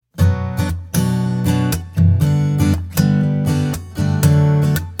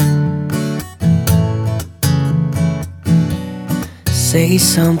Say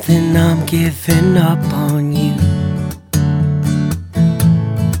something, I'm giving up on you.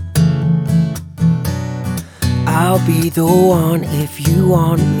 I'll be the one if you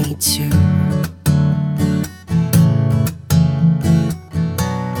want me to.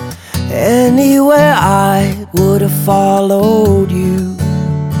 Anywhere I would have followed you.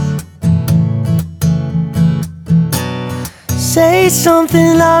 Say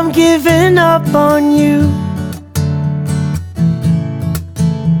something, I'm giving up on you.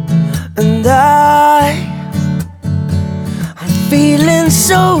 And I'm feeling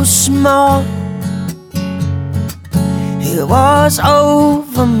so small. It was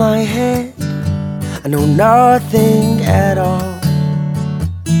over my head, I know nothing at all.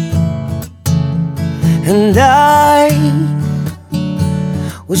 And I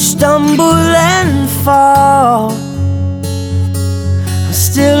would stumble and fall. I'm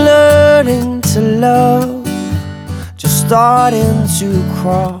still learning to love, just starting to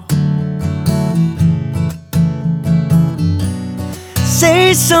crawl.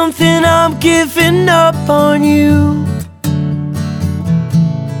 Say something, I'm giving up on you.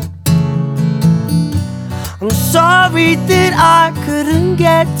 I'm sorry that I couldn't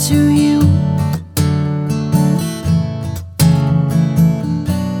get to you.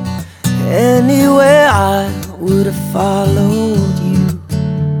 Anywhere I would have followed you.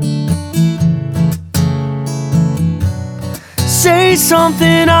 Say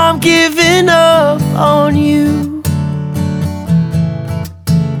something, I'm giving up on you.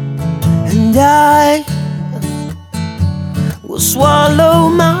 And I will swallow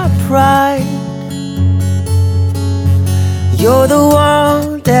my pride. You're the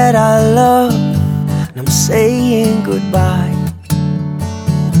one that I love, and I'm saying goodbye.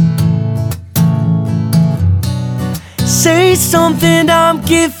 Say something, I'm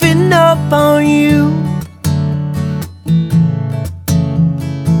giving up on you.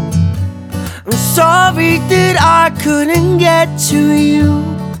 I'm sorry that I couldn't get to you.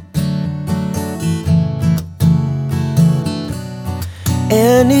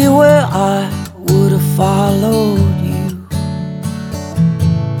 Anywhere I would have followed you.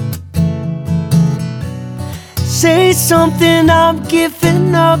 Say something, I'm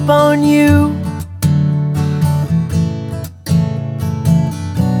giving up on you.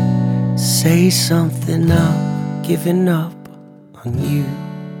 Say something, I'm giving up on you.